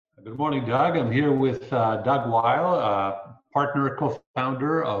Good morning, Doug. I'm here with Doug Weill, partner,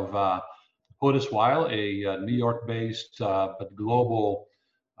 co-founder of Hodes Weill, a New York-based but global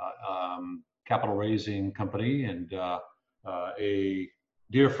capital raising company, and a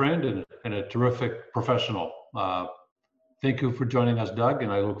dear friend and a terrific professional. Thank you for joining us, Doug,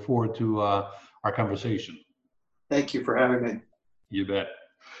 and I look forward to our conversation. Thank you for having me. You bet.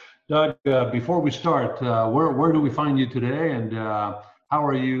 Doug, before we start, where do we find you today, and how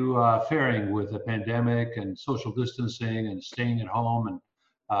are you faring with the pandemic and social distancing and staying at home, and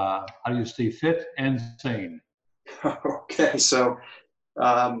how do you stay fit and sane? Okay, so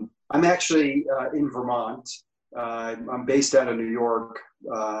I'm actually in Vermont. I'm based out of New York,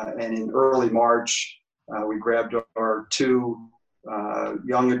 and in early March, we grabbed our two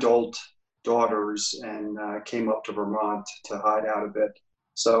young adult daughters and came up to Vermont to hide out a bit.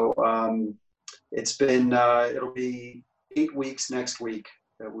 So it's been, it'll be 8 weeks next week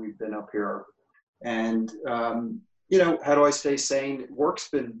that we've been up here. And, how do I stay sane? Work's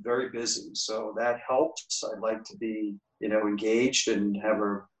been very busy, so that helps. I'd like to be, engaged and have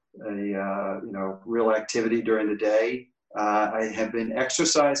a real activity during the day. I have been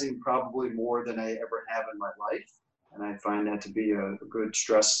exercising probably more than I ever have in my life. And I find that to be a good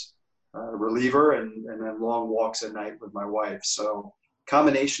stress reliever, and then long walks at night with my wife. So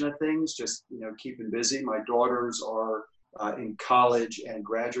combination of things, just, keeping busy. My daughters are in college and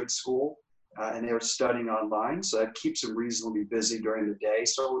graduate school, and they're studying online. So that keeps them reasonably busy during the day.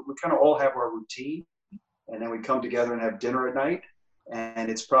 So we kind of all have our routine, and then we come together and have dinner at night. And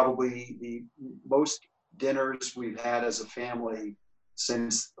it's probably the most dinners we've had as a family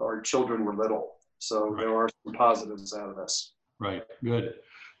since our children were little. So Right. There are some positives out of this. Right, good.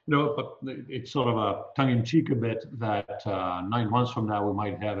 But it's sort of a tongue-in-cheek a bit that 9 months from now we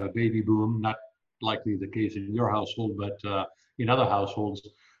might have a baby boom, not likely the case in your household, but in other households.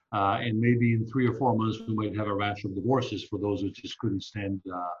 And maybe in 3 or 4 months we might have a rash of divorces for those who just couldn't stand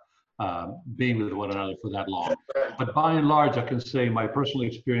being with one another for that long. But by and large, I can say my personal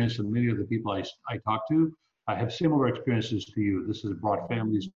experience and many of the people I talk to, I have similar experiences to you. This has brought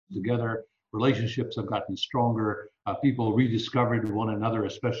families together. Relationships have gotten stronger. People rediscovered one another,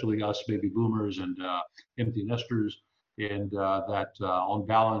 especially us baby boomers and empty nesters. And that on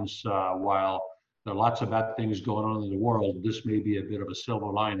balance, while there are lots of bad things going on in the world, this may be a bit of a silver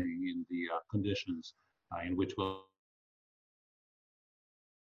lining in the conditions in which we'll.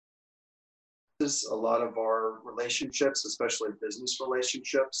 A lot of our relationships, especially business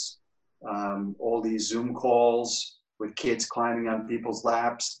relationships, all these Zoom calls with kids climbing on people's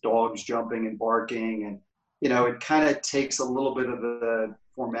laps, dogs jumping and barking. And, it kind of takes a little bit of the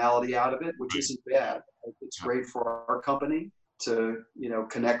formality out of it, which isn't bad. It's great for our company to,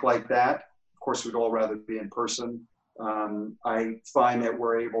 connect like that. Of course, we'd all rather be in person. I find that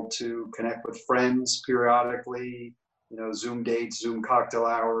we're able to connect with friends periodically, Zoom dates, Zoom cocktail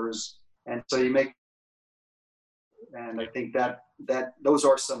hours. And so and I think that those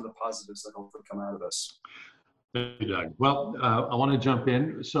are some of the positives that hopefully come out of this. Thank you, Doug. Well, I want to jump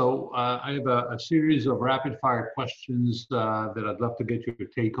in. So I have a series of rapid fire questions that I'd love to get your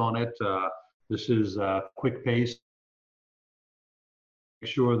take on it. This is quick pace.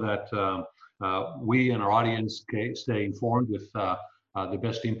 Make sure that we and our audience stay informed with the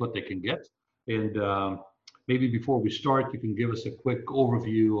best input they can get. And maybe before we start, you can give us a quick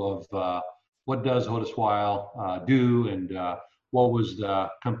overview of what does Hodes Weill do, and what was the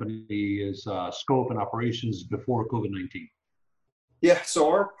company's scope and operations before COVID-19? Yeah, so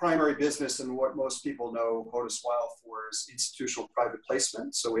our primary business, and what most people know Hodes Weill for, is institutional private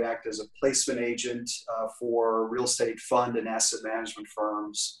placement. So we act as a placement agent for real estate fund and asset management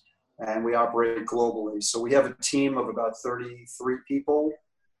firms, and we operate globally. So we have a team of about 33 people.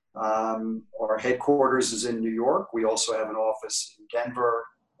 Our headquarters is in New York. We also have an office in Denver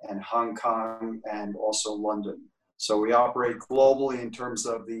and Hong Kong and also London. So we operate globally in terms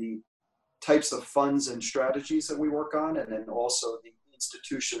of the types of funds and strategies that we work on, and then also the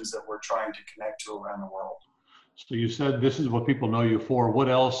institutions that we're trying to connect to around the world. So you said this is what people know you for. What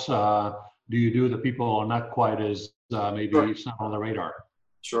else do you do that people are not quite as maybe it's not on the radar?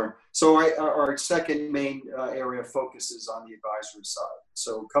 Sure. So our second main area of focus is on the advisory side.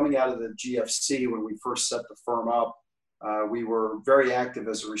 So coming out of the GFC, when we first set the firm up, we were very active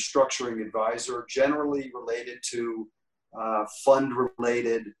as a restructuring advisor, generally related to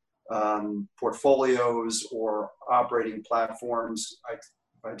fund-related portfolios or operating platforms.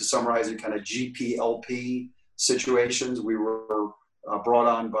 To summarize it, kind of GPLP situations. We were brought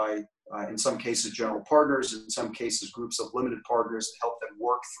on by, in some cases, general partners, in some cases, groups of limited partners to help them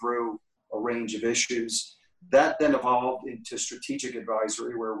work through a range of issues. That then evolved into strategic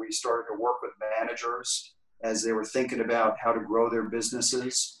advisory, where we started to work with managers as they were thinking about how to grow their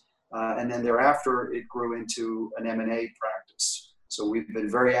businesses. And then thereafter, it grew into an M&A practice. So we've been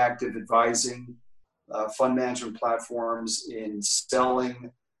very active advising fund management platforms in selling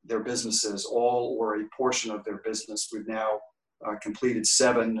their businesses, all or a portion of their business. We've now completed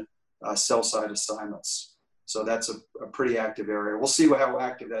 7 sell-side assignments. So that's a pretty active area. We'll see how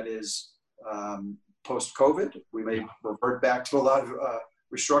active that is post-COVID. We may revert back to a lot of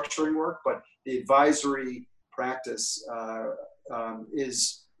restructuring work, but the advisory practice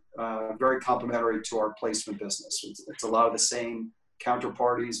is very complementary to our placement business. It's a lot of the same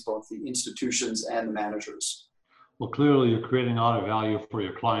counterparties, both the institutions and the managers. Well, clearly you're creating a lot of value for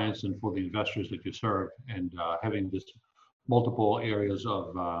your clients and for the investors that you serve, and having this multiple areas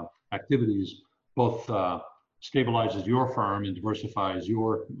of activities both stabilizes your firm and diversifies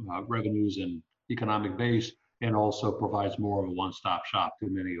your revenues and economic base, and also provides more of a one-stop shop to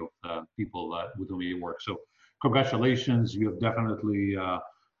many of the people with whom you work. So congratulations, you have definitely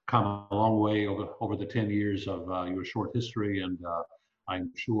come a long way over the 10 years of your short history, and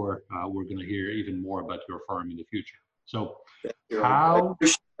I'm sure we're going to hear even more about your firm in the future. So how,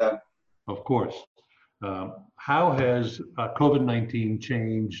 of course, how has COVID-19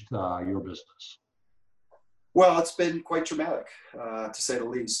 changed your business? Well, it's been quite dramatic, to say the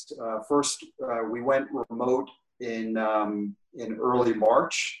least. First, we went remote in early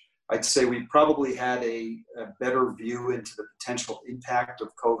March. I'd say we probably had a better view into the potential impact of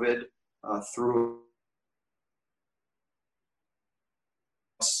COVID through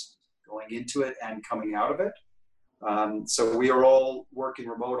going into it and coming out of it. So we are all working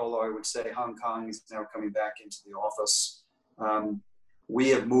remote, although I would say Hong Kong is now coming back into the office. We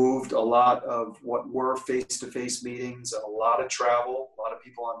have moved a lot of what were face-to-face meetings, a lot of travel, a lot of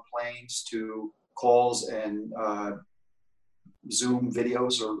people on planes, to calls and Zoom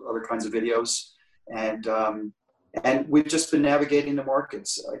videos or other kinds of videos. And we've just been navigating the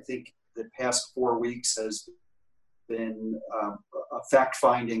markets. I think the past 4 weeks has been a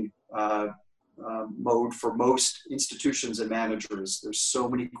fact-finding mode for most institutions and managers. There's so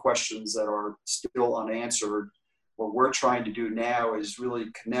many questions that are still unanswered. What we're trying to do now is really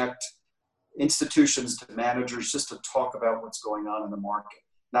connect institutions to managers just to talk about what's going on in the market,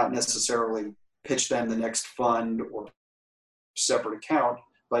 not necessarily pitch them the next fund or separate account,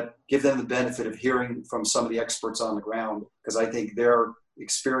 but give them the benefit of hearing from some of the experts on the ground, because I think their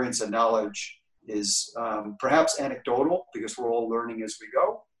experience and knowledge is perhaps anecdotal, because we're all learning as we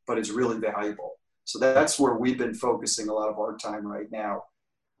go, but it's really valuable. So that's where we've been focusing a lot of our time right now.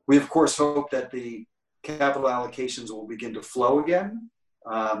 We, of course, hope that the capital allocations will begin to flow again.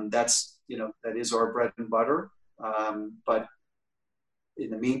 That is our bread and butter. But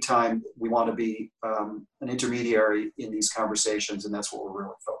in the meantime, we want to be an intermediary in these conversations, and that's what we're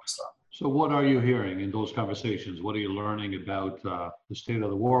really focused on. So what are you hearing in those conversations? What are you learning about the state of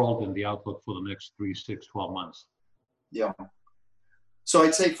the world and the outlook for the next 3, 6, 12 months? Yeah. So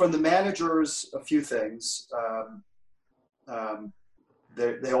I'd say from the managers, a few things.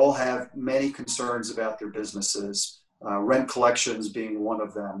 They all have many concerns about their businesses, rent collections being one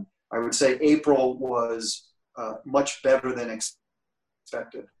of them. I would say April was much better than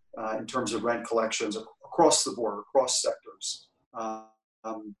expected in terms of rent collections across the board, across sectors.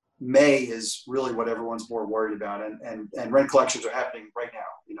 May is really what everyone's more worried about, and rent collections are happening right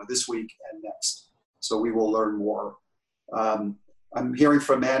now, this week and next. So we will learn more. I'm hearing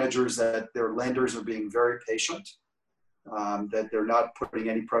from managers that their lenders are being very patient, that they're not putting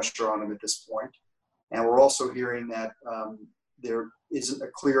any pressure on them at this point. And we're also hearing that there isn't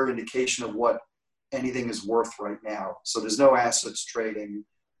a clear indication of what anything is worth right now. So there's no assets trading,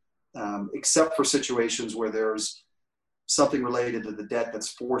 except for situations where there's something related to the debt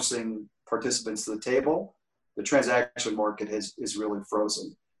that's forcing participants to the table. The transaction market is really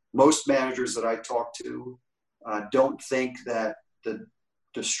frozen. Most managers that I talk to don't think that the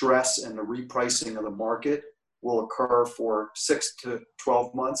distress and the repricing of the market will occur for 6 to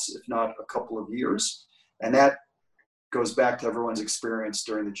 12 months, if not a couple of years. And that goes back to everyone's experience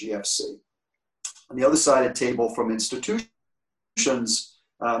during the GFC. On the other side of the table, from institutions,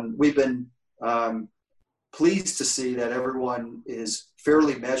 we've been pleased to see that everyone is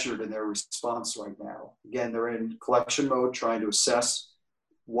fairly measured in their response right now. Again, they're in collection mode, trying to assess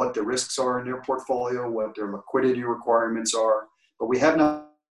what the risks are in their portfolio, what their liquidity requirements are, but we have not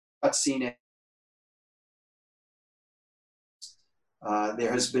seen it.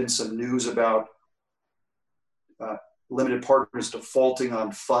 There has been some news about limited partners defaulting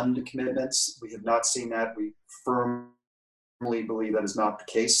on fund commitments. We have not seen that. We firmly believe that is not the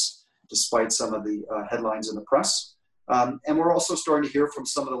case. despite some of the headlines in the press. And we're also starting to hear from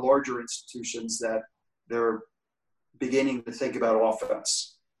some of the larger institutions that they're beginning to think about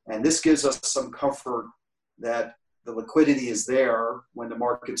offense. And this gives us some comfort that the liquidity is there when the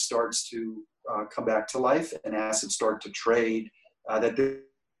market starts to come back to life and assets start to trade, that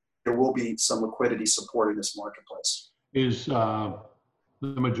there will be some liquidity supporting this marketplace. Is the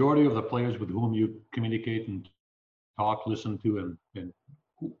majority of the players with whom you communicate and talk, listen to, and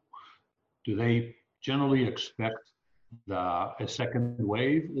do they generally expect a second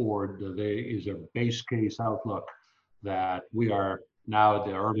wave, or is there base case outlook that we are now at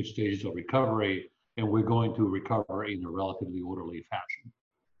the early stages of recovery and we're going to recover in a relatively orderly fashion?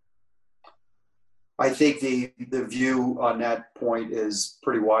 I think the view on that point is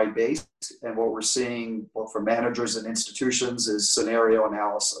pretty wide based, and what we're seeing both for managers and institutions is scenario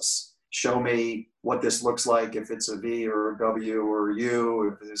analysis. Show me what this looks like if it's a V or a W or a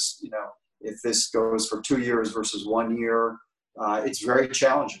U, if this goes for 2 years versus 1 year. It's very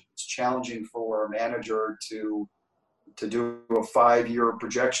challenging. It's challenging for a manager to do a 5-year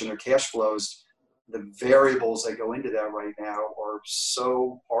projection of cash flows. The variables that go into that right now are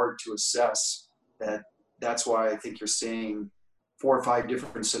so hard to assess that's why I think you're seeing 4 or 5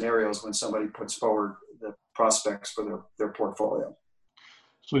 different scenarios when somebody puts forward the prospects for their portfolio.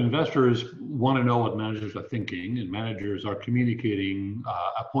 So investors want to know what managers are thinking, and managers are communicating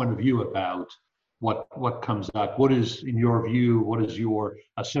a point of view about what comes out. What is, in your view, what is your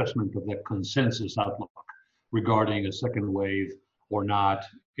assessment of the consensus outlook regarding a second wave or not,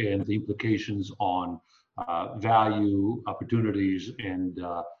 and the implications on value, opportunities, and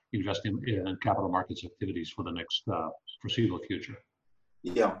investing in capital markets activities for the next foreseeable future?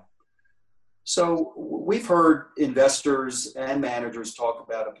 Yeah. So we've heard investors and managers talk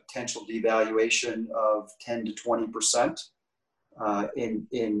about a potential devaluation of 10 to 20%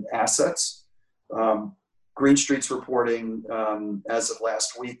 in assets. Green Street's reporting as of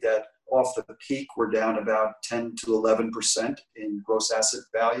last week that off the peak, we're down about 10 to 11% in gross asset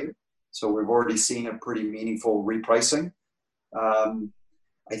value. So we've already seen a pretty meaningful repricing.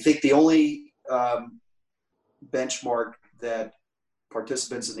 I think the only benchmark that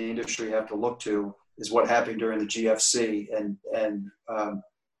participants in the industry have to look to is what happened during the GFC, and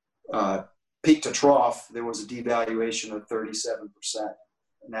peak to trough, there was a devaluation of 37%.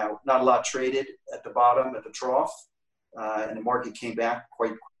 Now, not a lot traded at the bottom, at the trough, and the market came back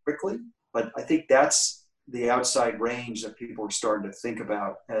quite quickly, but I think that's the outside range that people are starting to think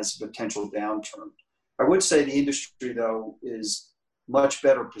about as a potential downturn. I would say the industry, though, is much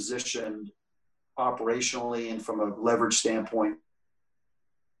better positioned operationally and from a leverage standpoint,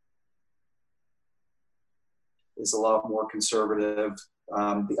 is a lot more conservative.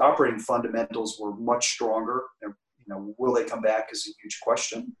 The operating fundamentals were much stronger. Will they come back is a huge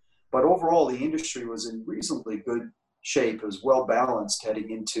question. But overall, the industry was in reasonably good shape. It was well balanced heading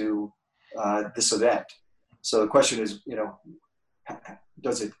into this event. So the question is,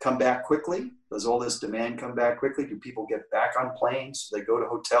 does it come back quickly? Does all this demand come back quickly? Do people get back on planes? Do they go to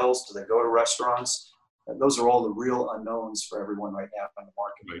hotels? Do they go to restaurants? And those are all the real unknowns for everyone right now in the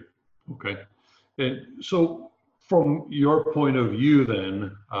market. Right. Okay. And so from your point of view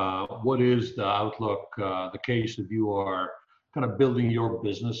then, what is the outlook, the case that you are kind of building your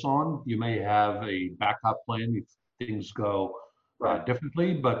business on? You may have a backup plan if things go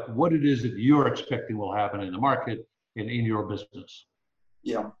differently, but what it is that you're expecting will happen in the market and in your business?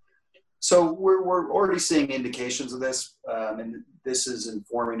 Yeah. So we're already seeing indications of this, and this is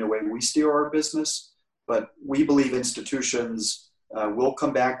informing the way we steer our business. But we believe institutions will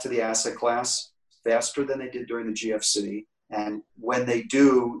come back to the asset class faster than they did during the GFC. And when they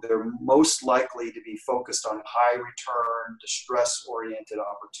do, they're most likely to be focused on high return, distress-oriented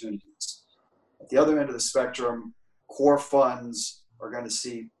opportunities. At the other end of the spectrum, core funds are going to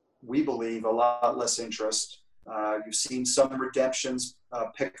see, we believe, a lot less interest. You've seen some redemptions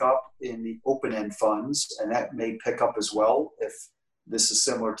pick up in the open-end funds, and that may pick up as well if this is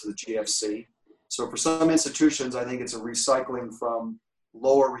similar to the GFC. So for some institutions, I think it's a recycling from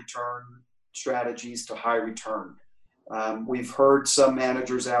lower return strategies to high return. We've heard some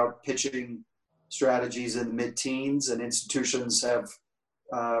managers out pitching strategies in the mid-teens, and institutions have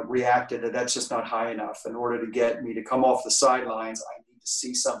reacted that that's just not high enough. In order to get me to come off the sidelines, I need to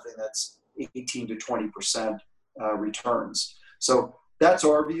see something that's 18 to 20% returns. So that's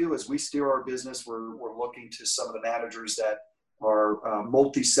our view as we steer our business. We're looking to some of the managers that are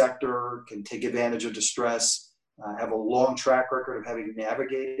multi-sector, can take advantage of distress, have a long track record of having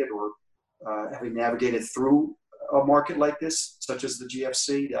navigated through a market like this, such as the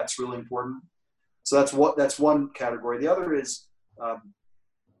GFC. That's really important. So that's one category. The other is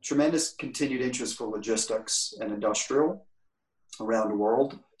tremendous continued interest for logistics and industrial around the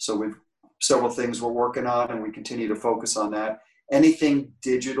world. So we've several things we're working on, and we continue to focus on that. Anything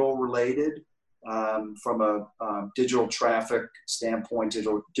digital related, from a digital traffic standpoint,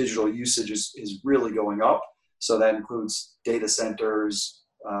 digital usage is really going up. So that includes data centers,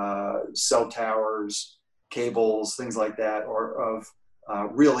 cell towers, cables, things like that are of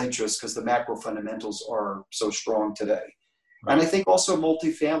real interest because the macro fundamentals are so strong today. Right. And I think also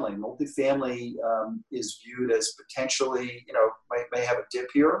multifamily. Multifamily is viewed as potentially, may have a dip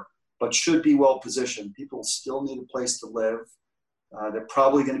here, but should be well positioned. People still need a place to live. They're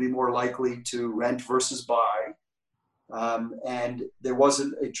probably going to be more likely to rent versus buy. And there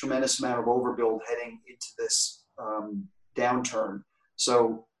wasn't a tremendous amount of overbuild heading into this downturn.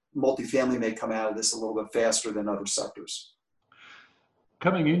 So multifamily may come out of this a little bit faster than other sectors.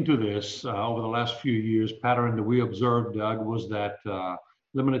 Coming into this, over the last few years, pattern that we observed, Doug, was that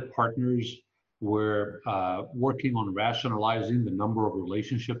limited partners were working on rationalizing the number of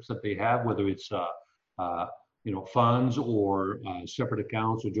relationships that they have, whether it's funds or separate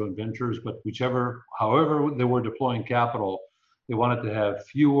accounts or joint ventures, but however they were deploying capital, they wanted to have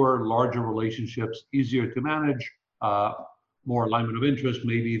fewer, larger relationships, easier to manage, more alignment of interest,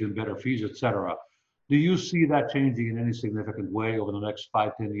 maybe even better fees, et cetera. Do you see that changing in any significant way over the next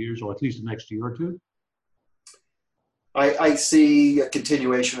 5-10 years, or at least the next year or two? I see a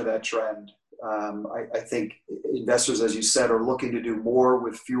continuation of that trend. I think investors, as you said, are looking to do more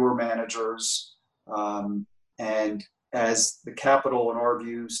with fewer managers. And as the capital, in our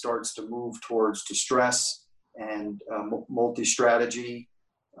view, starts to move towards distress and multi-strategy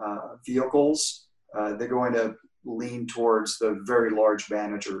vehicles, they're going to lean towards the very large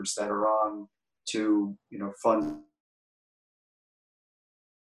managers that are on to fund.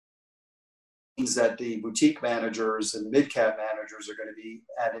 Means that the boutique managers and mid-cap managers are going to be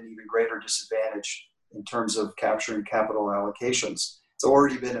at an even greater disadvantage in terms of capturing capital allocations. It's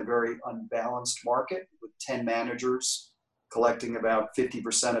already been a very unbalanced market with 10 managers collecting about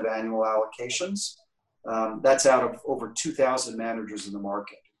 50% of annual allocations. That's out of over 2,000 managers in the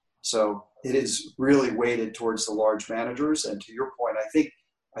market. So it is really weighted towards the large managers. And to your point,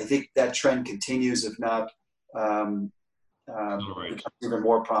 I think that trend continues, if not becomes even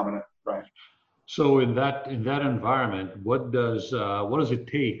more prominent. Right. So in that environment, what does it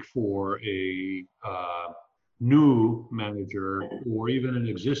take for a new manager or even an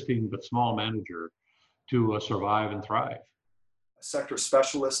existing but small manager to survive and thrive? A sector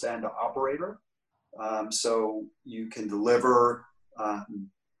specialist and an operator. So you can deliver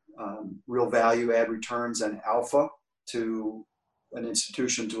real value add returns and alpha to an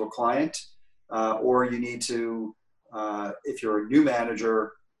institution, to a client, or you need to, if you're a new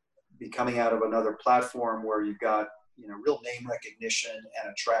manager, be coming out of another platform where you've got real name recognition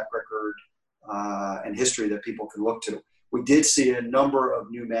and a track record and history that people can look to. We did see a number of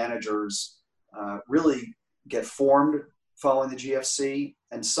new managers really get formed following the GFC,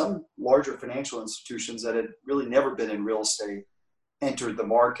 and some larger financial institutions that had really never been in real estate entered the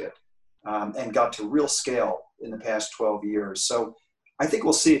market and got to real scale in the past 12 years. So I think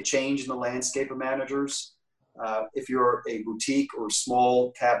we'll see a change in the landscape of managers. If you're a boutique or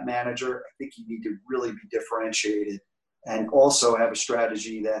small cap manager, I think you need to really be differentiated and also have a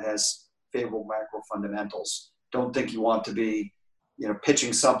strategy that has favorable macro fundamentals. Don't think you want to be,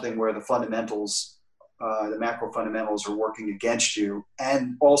 pitching something where the fundamentals, the macro fundamentals are working against you,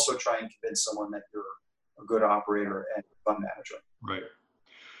 and also try and convince someone that you're a good operator and fund manager. Right.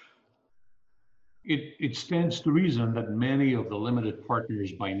 It stands to reason that many of the limited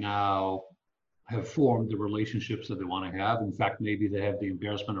partners by now have formed the relationships that they want to have. In fact, maybe they have the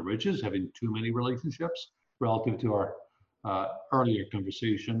embarrassment of riches, having too many relationships relative to our earlier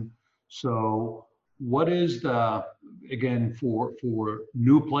conversation. So what is again, for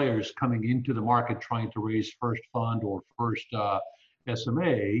new players coming into the market trying to raise first fund or first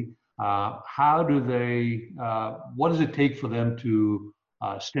SMA, how do they, what does it take for them to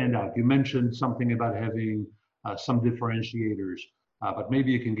stand out? You mentioned something about having some differentiators. But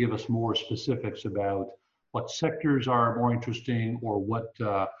maybe you can give us more specifics about what sectors are more interesting, or what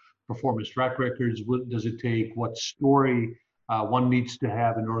performance track records does it take, what story one needs to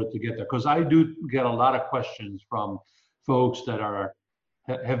have in order to get there. Because I do get a lot of questions from folks that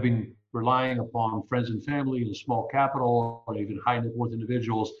have been relying upon friends and family and small capital, or even high net worth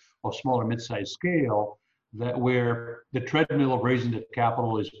individuals of smaller mid-sized scale, that where the treadmill of raising the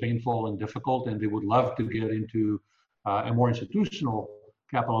capital is painful and difficult, and they would love to get into a more institutional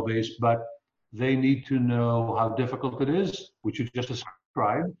capital base, but they need to know how difficult it is, which you just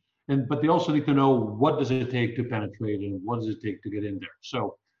described, but they also need to know what does it take to penetrate and what does it take to get in there.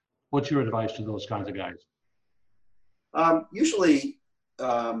 So What's your advice to those kinds of guys? Usually,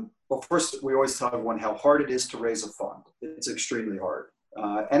 well, first, we always tell everyone how hard it is to raise a fund. It's extremely hard,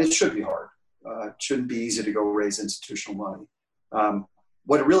 and it should be hard. It shouldn't be easy to go raise institutional money.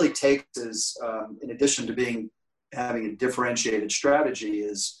 What it really takes is, in addition to having a differentiated strategy,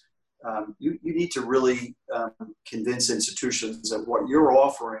 is you need to really convince institutions that what you're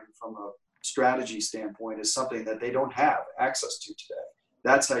offering from a strategy standpoint is something that they don't have access to today.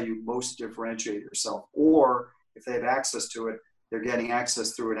 That's how you most differentiate yourself. Or if they have access to it, they're getting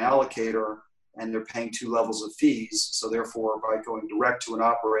access through an allocator and they're paying two levels of fees. So therefore, by going direct to an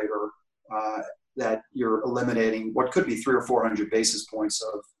operator, that you're eliminating what could be 300 or 400 basis points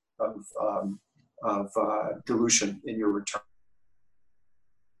of dilution in your return.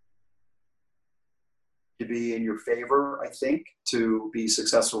 To be in your favor, I think, to be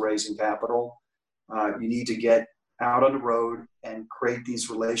successful raising capital, you need to get out on the road and create these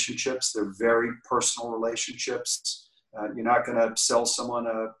relationships. They're very personal relationships. You're not going to sell someone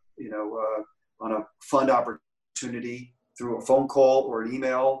on a fund opportunity through a phone call or an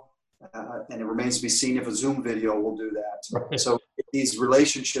email, and it remains to be seen if a Zoom video will do that. Right. So these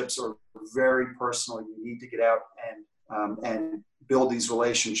relationships are very personal. You need to get out and build these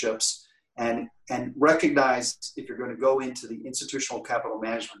relationships and recognize, if you're going to go into the institutional capital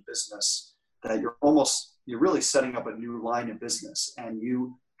management business, that you're really setting up a new line of business, and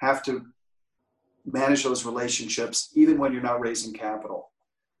you have to manage those relationships even when you're not raising capital.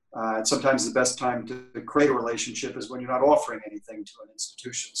 Sometimes the best time to create a relationship is when you're not offering anything to an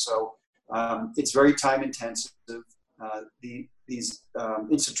institution. So it's very time intensive. These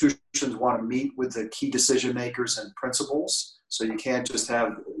institutions want to meet with the key decision makers and principals. So you can't just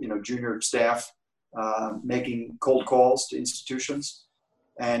have junior staff making cold calls to institutions,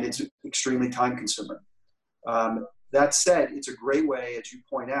 and it's extremely time consuming. That said, it's a great way, as you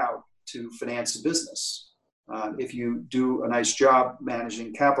point out, to finance a business. If you do a nice job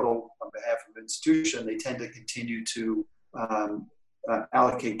managing capital on behalf of an institution, they tend to continue to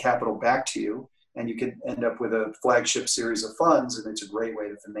allocate capital back to you, and you can end up with a flagship series of funds, and it's a great way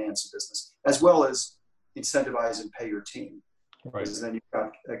to finance a business, as well as incentivize and pay your team. Right. Because then you've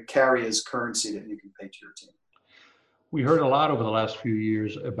got a carry as currency that you can pay to your team. We heard a lot over the last few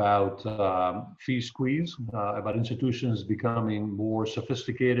years about fee squeeze, about institutions becoming more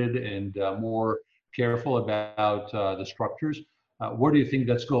sophisticated and more careful about the structures. Where do you think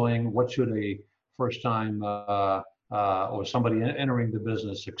that's going? What should a first-time or somebody entering the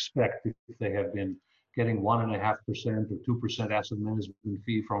business expect if they have been getting 1.5% or 2% asset management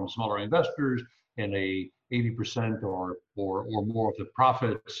fee from smaller investors and a 80% or more of the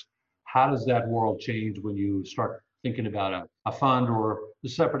profits? How does that world change when you start thinking about a fund or a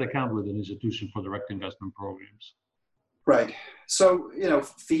separate account with an institution for direct investment programs? Right. So,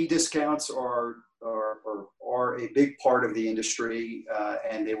 fee discounts are a big part of the industry,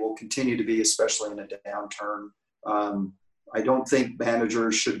 and they will continue to be, especially in a downturn. I don't think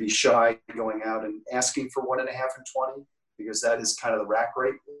managers should be shy going out and asking for 1.5 and 20, because that is kind of the rack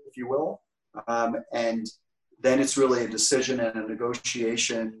rate, if you will. And then it's really a decision and a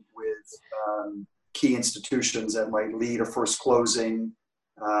negotiation with key institutions that might lead a first closing,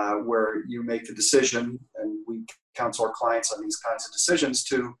 where you make the decision, and we counsel our clients on these kinds of decisions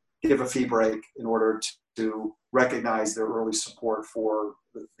to give a fee break in order to recognize their early support for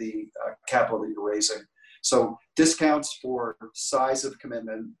the capital that you're raising. So discounts for size of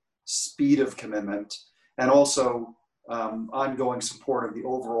commitment, speed of commitment, and also ongoing support of the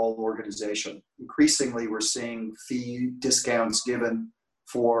overall organization. Increasingly, we're seeing fee discounts given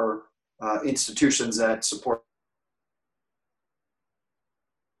for institutions that support.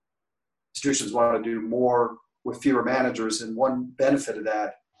 Institutions want to do more with fewer managers, and one benefit of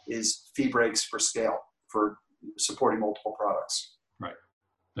that is fee breaks for scale, for supporting multiple products. Right.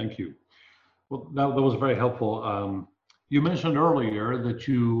 Thank you. Well, that was very helpful. You mentioned earlier that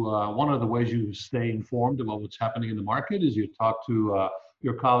one of the ways you stay informed about what's happening in the market is you talk to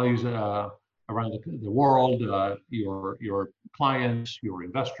your colleagues around the world, your clients, your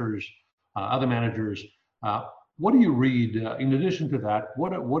investors, other managers. What do you read in addition to that?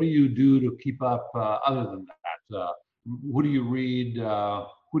 What do you do to keep up other than that? Who do you read?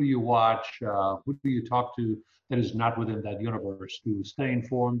 Who do you watch? Who do you talk to that is not within that universe to stay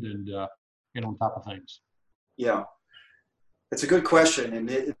informed and on top of things? Yeah, it's a good question. And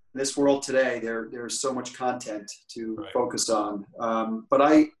in this world today, there's so much content to focus on. But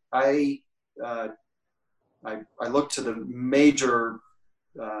I look to the major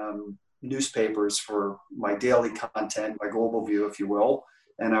newspapers for my daily content, my global view, if you will.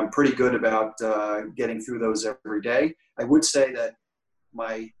 And I'm pretty good about getting through those every day. I would say that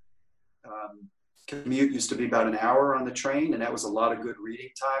my commute used to be about an hour on the train, and that was a lot of good reading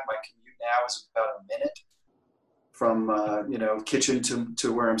time. My commute now is about a minute from kitchen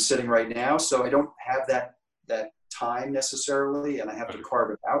to where I'm sitting right now. So I don't have that time necessarily, and I have to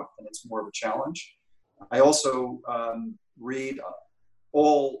carve it out, and it's more of a challenge. I also read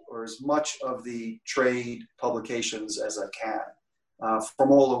all or as much of the trade publications as I can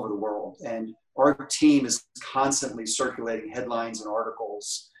from all over the world. And our team is constantly circulating headlines and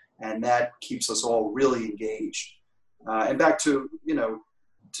articles, and that keeps us all really engaged. And back to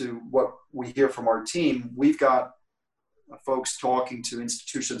what we hear from our team, we've got folks talking to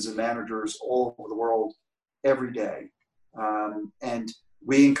institutions and managers all over the world every day. And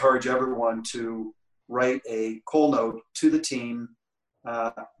we encourage everyone to write a call note to the team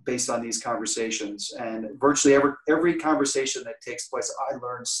based on these conversations. And virtually every conversation that takes place, I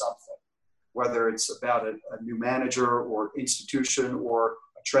learn something, whether it's about a new manager or institution or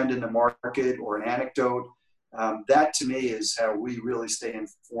a trend in the market or an anecdote. That to me is how we really stay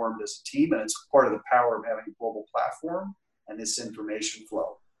informed as a team, and it's part of the power of having a global platform and this information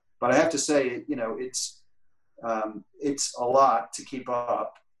flow. But I have to say, it's a lot to keep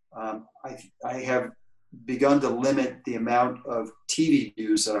up. I have begun to limit the amount of TV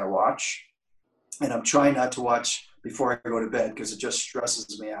news that I watch, and I'm trying not to watch before I go to bed because it just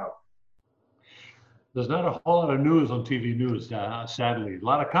stresses me out. There's not a whole lot of news on TV news, sadly. A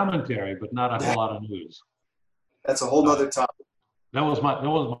lot of commentary, but not a whole lot of news. That's a whole other topic. That was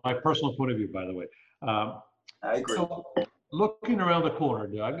my personal point of view, by the way. I agree. So, looking around the corner,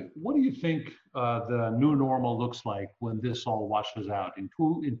 Doug, what do you think the new normal looks like when this all washes out in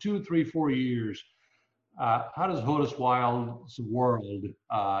 2, 3, 4 years? How does Hodes Weill's world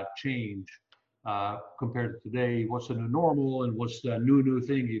change compared to today? What's the new normal, and what's the new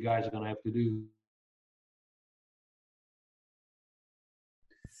thing you guys are going to have to do?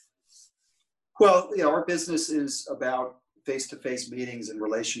 Well, our business is about face-to-face meetings and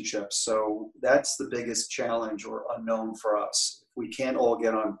relationships. So that's the biggest challenge or unknown for us. If we can't all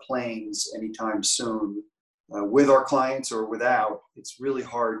get on planes anytime soon with our clients or without, it's really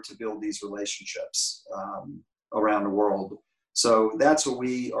hard to build these relationships around the world. So that's what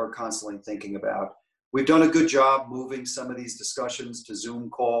we are constantly thinking about. We've done a good job moving some of these discussions to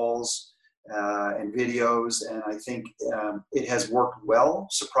Zoom calls and videos, and I think it has worked well,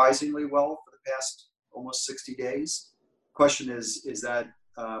 surprisingly well, for the past almost 60 days. Question is that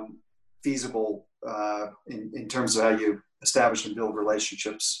feasible in terms of how you establish and build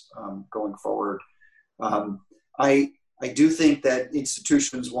relationships going forward? I do think that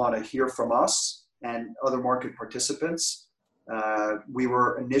institutions want to hear from us and other market participants. We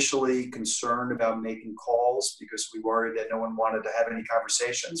were initially concerned about making calls because we worried that no one wanted to have any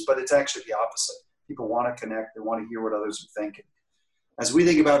conversations, but it's actually the opposite. People want to connect. They want to hear what others are thinking. As we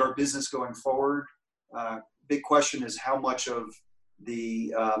think about our business going forward, big question is how much of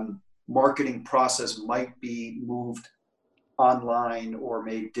the marketing process might be moved online or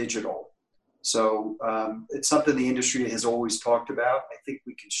made digital. So it's something the industry has always talked about. I think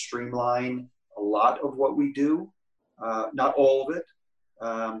we can streamline a lot of what we do, not all of it,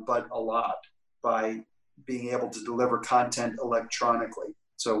 but a lot, by being able to deliver content electronically.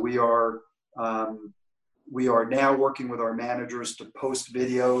 So we are now working with our managers to post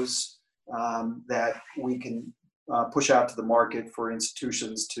videos that we can push out to the market for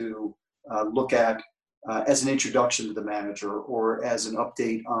institutions to look at as an introduction to the manager or as an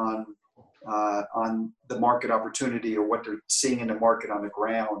update on the market opportunity or what they're seeing in the market on the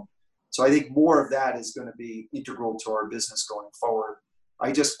ground. So I think more of that is going to be integral to our business going forward.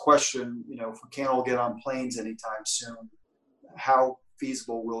 I just question, if we can't all get on planes anytime soon, how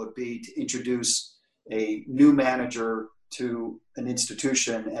feasible will it be to introduce a new manager to an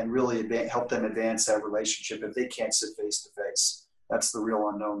institution and really help them advance that relationship if they can't sit face to face? That's the real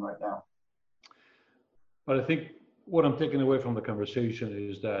unknown right now. But I think what I'm taking away from the conversation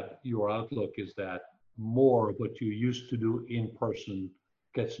is that your outlook is that more of what you used to do in person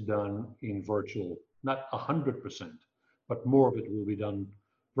gets done in virtual, not 100%, but more of it will be done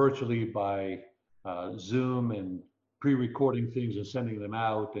virtually by Zoom and pre-recording things and sending them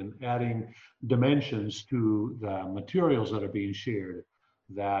out and adding dimensions to the materials that are being shared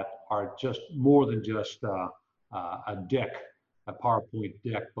that are just more than just a deck, a PowerPoint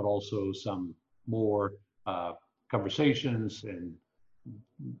deck, but also some more conversations and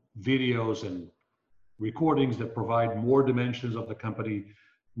videos and recordings that provide more dimensions of the company,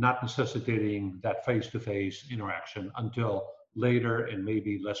 not necessitating that face-to-face interaction until later and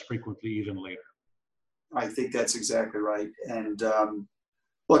maybe less frequently even later. I think that's exactly right. And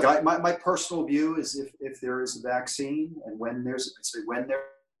look, my personal view is if there is a vaccine and when there's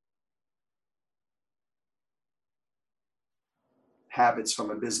habits from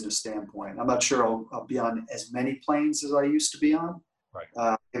a business standpoint. I'm not sure I'll be on as many planes as I used to be on.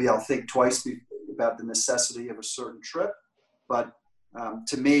 Right. Maybe I'll think twice about the necessity of a certain trip. But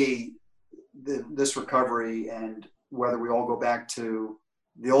to me, this recovery and whether we all go back to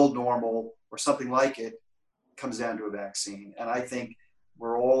the old normal or something like it comes down to a vaccine. And I think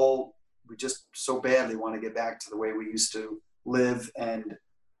we just so badly want to get back to the way we used to live and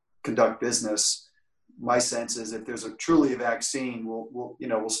conduct business. My sense is if there's truly a vaccine,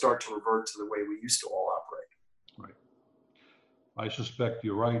 we'll start to revert to the way we used to all operate. Right. I suspect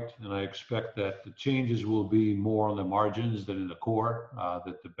you're right, and I expect that the changes will be more on the margins than in the core.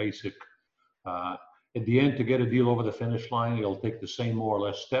 That the basic, at the end, to get a deal over the finish line, it'll take the same more or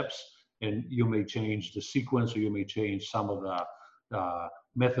less steps, and you may change the sequence, or you may change some of the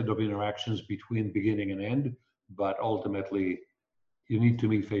method of interactions between beginning and end, but ultimately, you need to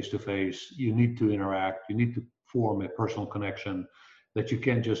meet face to face, you need to interact, you need to form a personal connection that you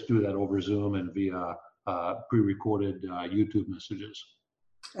can't just do that over Zoom and via pre-recorded YouTube messages.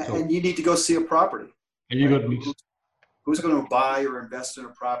 And you need to go see a property. And you got who's going to buy or invest in a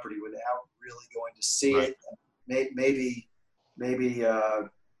property without really going to see right. it? Maybe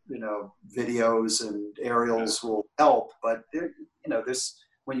videos and aerials will help, but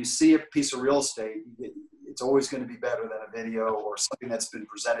when you see a piece of real estate, it's always going to be better than a video or something that's been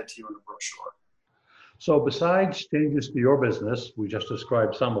presented to you in a brochure. So besides changes to your business, we just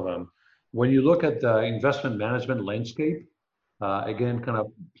described some of them. When you look at the investment management landscape, again, kind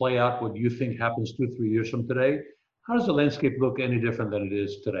of play out what you think happens 2-3 years from today, how does the landscape look any different than it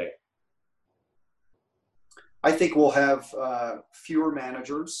is today? I think we'll have fewer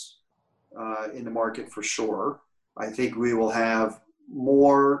managers in the market for sure. I think we will have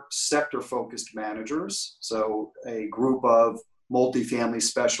more sector-focused managers. So a group of multifamily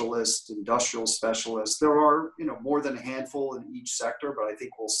specialists, industrial specialists. There are, more than a handful in each sector, but I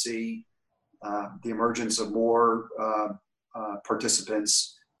think we'll see the emergence of more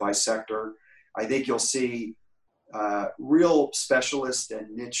participants by sector. I think you'll see real specialist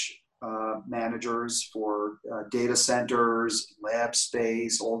and niche managers for data centers, lab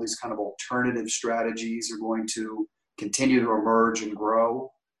space, all these kind of alternative strategies are going to continue to emerge and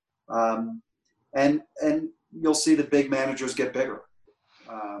grow. And you'll see the big managers get bigger.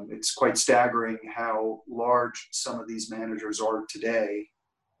 It's quite staggering how large some of these managers are today.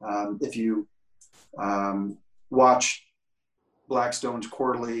 If you watch Blackstone's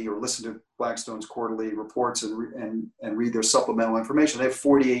quarterly or listen to Blackstone's quarterly reports and read their supplemental information, they have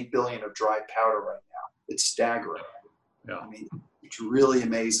 48 billion of dry powder right now. It's staggering. Yeah. I mean, it's really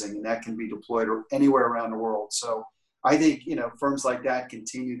amazing, and that can be deployed anywhere around the world. So I think, firms like that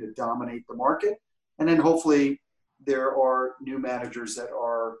continue to dominate the market. And then hopefully there are new managers that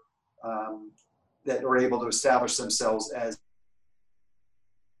are able to establish themselves as,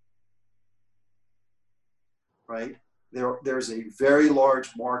 right? There's a very large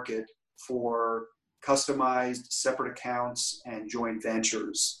market for customized separate accounts and joint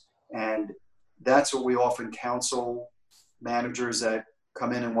ventures. And that's what we often counsel managers that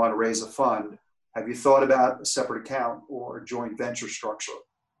come in and want to raise a fund. Have you thought about a separate account or a joint venture structure?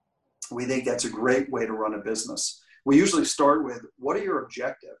 We think that's a great way to run a business. We usually start with, what are your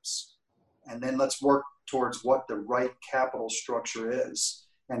objectives? And then let's work towards what the right capital structure is.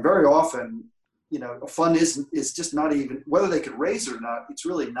 And very often, a fund is just not even, whether they could raise it or not, it's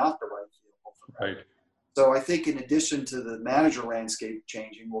really not the right vehicle for that. Right. So I think in addition to the manager landscape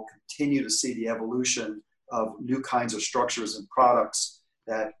changing, we'll continue to see the evolution of new kinds of structures and products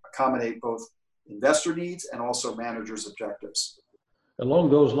that accommodate both investor needs and also managers' objectives. Along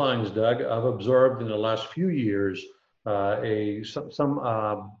those lines, Doug, I've observed in the last few years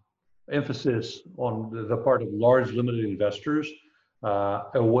some emphasis on the part of large limited investors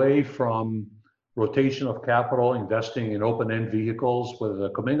away from rotation of capital, investing in open-end vehicles, whether they're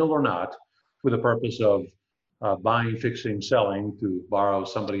commingled or not, with the purpose of buying, fixing, selling, to borrow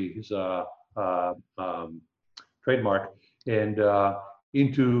somebody's trademark, and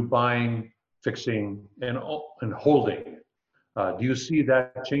into buying, fixing, and holding. Do you see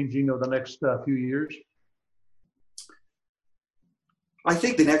that changing over the next few years? I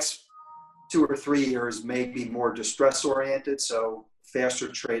think the next 2 or 3 years may be more distress oriented, so faster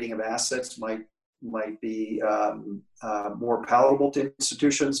trading of assets might be more palatable to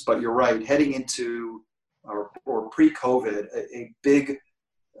institutions. But you're right, heading into or pre-COVID, a big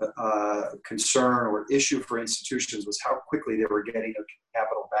concern or issue for institutions was how quickly they were getting their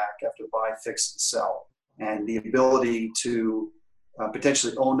capital back after buy, fix, and sell. And the ability to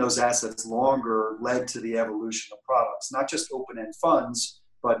potentially own those assets longer led to the evolution of products, not just open-end funds,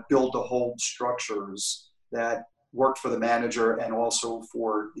 but build-to-hold structures that worked for the manager and also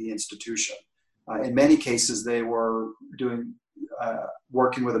for the institution. In many cases, they were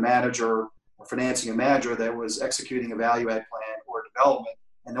working with a manager or financing a manager that was executing a value add plan or development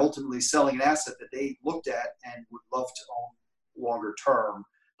and ultimately selling an asset that they looked at and would love to own longer term,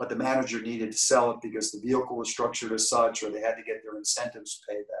 but the manager needed to sell it because the vehicle was structured as such, or they had to get their incentives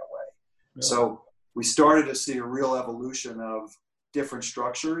paid that way. Yeah. So we started to see a real evolution of different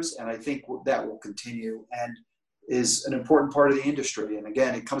structures, and I think that will continue and is an important part of the industry. And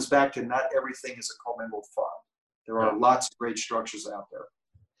again, it comes back to not everything is a commingled fund. There are lots of great structures out there.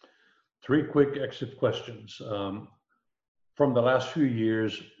 3 quick exit questions. From the last few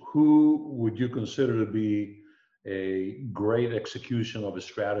years, who would you consider to be a great execution of a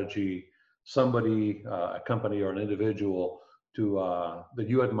strategy, somebody, a company or an individual that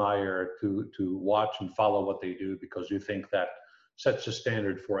you admire to watch and follow what they do because you think that sets a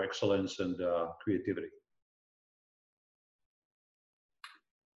standard for excellence and creativity?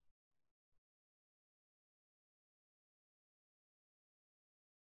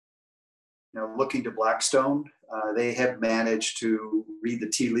 Looking to Blackstone, they have managed to read the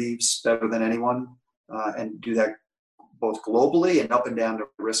tea leaves better than anyone and do that both globally and up and down the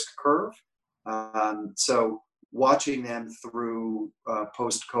risk curve. So watching them through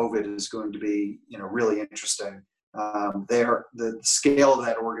post-COVID is going to be really interesting. The scale of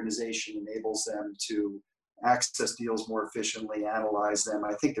that organization enables them to access deals more efficiently, analyze them.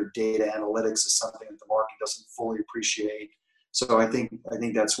 I think their data analytics is something that the market doesn't fully appreciate. So I think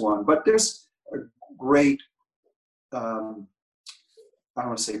that's one. But there's a great, I don't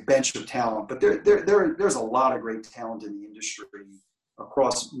want to say bench of talent, but there's a lot of great talent in the industry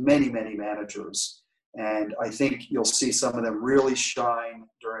across many, many managers. And I think you'll see some of them really shine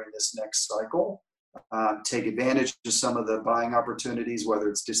during this next cycle, take advantage of some of the buying opportunities, whether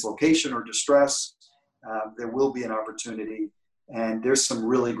it's dislocation or distress. There will be an opportunity, and there's some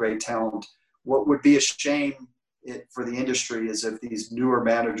really great talent. What would be a shame for the industry is if these newer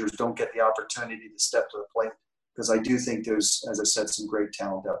managers don't get the opportunity to step to the plate, because I do think there's, as I said, some great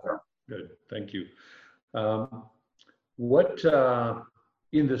talent out there. Good, thank you. What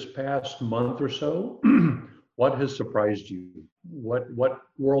in this past month or so, what has surprised you? What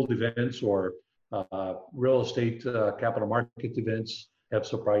world events or real estate capital market events have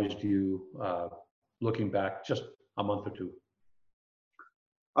surprised you looking back just a month or two?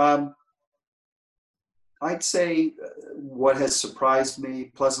 I'd say what has surprised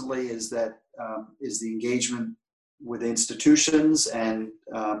me pleasantly is the engagement with institutions and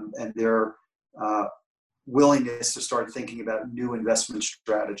their willingness to start thinking about new investment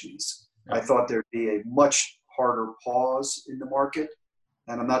strategies. I thought there'd be a much harder pause in the market,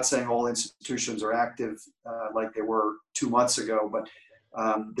 and I'm not saying all institutions are active like they were 2 months ago, but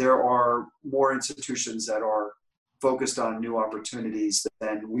there are more institutions that are focused on new opportunities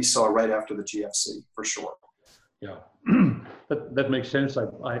than we saw right after the GFC, for sure. Yeah, that makes sense.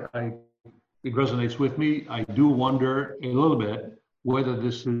 It resonates with me. I do wonder a little bit whether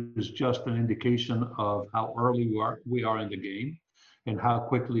this is just an indication of how early we are in the game and how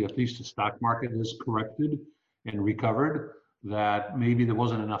quickly at least the stock market has corrected and recovered, that maybe there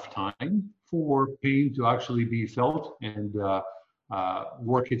wasn't enough time for pain to actually be felt and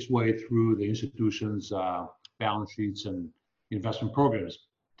work its way through the institution's balance sheets and investment programs.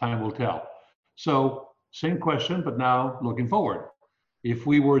 Time will tell. So same question, but now looking forward. If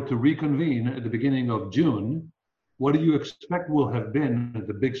we were to reconvene at the beginning of June, what do you expect will have been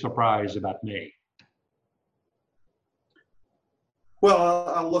the big surprise about May? Well,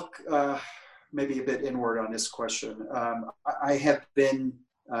 I'll look maybe a bit inward on this question. I have been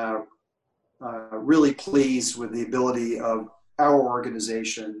really pleased with the ability of our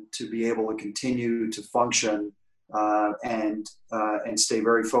organization to be able to continue to function and stay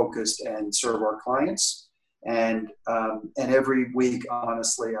very focused and serve our clients. And every week,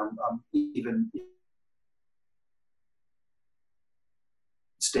 honestly, I'm even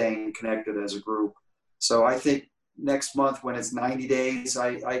staying connected as a group. So I think next month, when it's 90 days,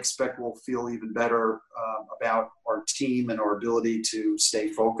 I expect we'll feel even better about our team and our ability to stay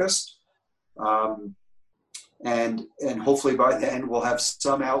focused. And hopefully by then we'll have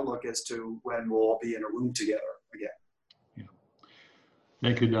some outlook as to when we'll all be in a room together again. Yeah.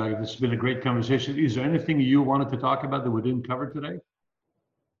 Thank you, Doug. This has been a great conversation. Is there anything you wanted to talk about that we didn't cover today?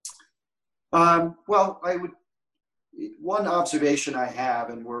 Well, one observation I have,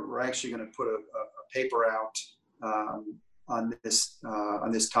 and we're actually going to put a paper out on this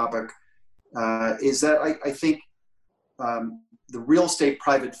topic, is that I think the real estate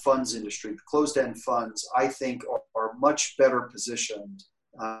private funds industry, the closed-end funds, I think are much better positioned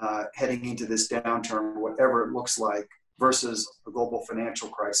heading into this downturn, whatever it looks like, versus a global financial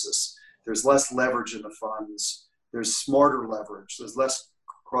crisis. There's less leverage in the funds. There's smarter leverage. There's less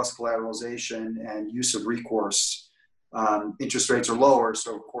cross-collateralization and use of recourse. Interest rates are lower,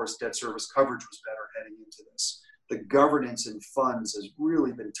 so of course debt service coverage was better heading into this. The governance in funds has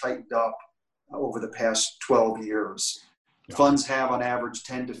really been tightened up over the past 12 years. Yeah. Funds have on average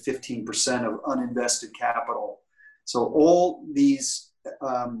 10 to 15% of uninvested capital. So all these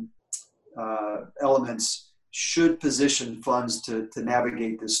elements should position funds to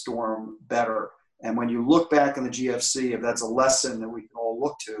navigate this storm better. And when you look back in the GFC, if that's a lesson that we can all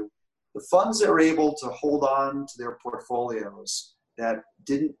look to, the funds that are able to hold on to their portfolios that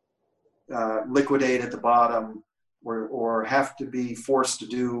didn't liquidate at the bottom or have to be forced to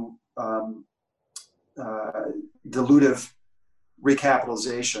do dilutive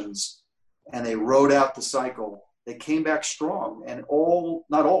recapitalizations, and they rode out the cycle, they came back strong, and all,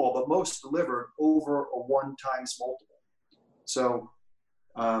 not all, but most delivered over a 1x multiple. So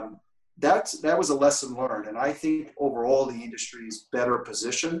that was a lesson learned. And I think overall the industry is better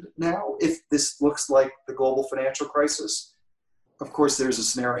positioned now if this looks like the global financial crisis. Of course, there's a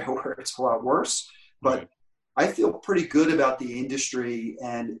scenario where it's a lot worse, but right. I feel pretty good about the industry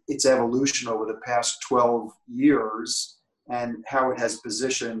and its evolution over the past 12 years and how it has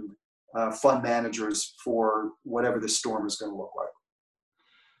positioned fund managers for whatever the storm is going to look like.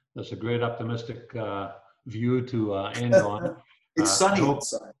 That's a great optimistic view to end on. It's sunny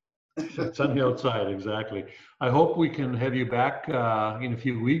outside. It's sunny outside, exactly. I hope we can have you back in a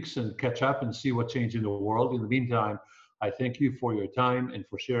few weeks and catch up and see what changed in the world. In the meantime, I thank you for your time and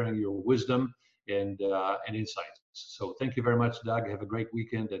for sharing your wisdom and insights. So thank you very much, Doug. Have a great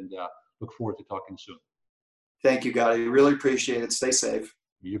weekend and look forward to talking soon. Thank you, Gadi. Really appreciate it. Stay safe.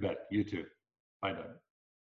 You bet. You too. Bye, Doug.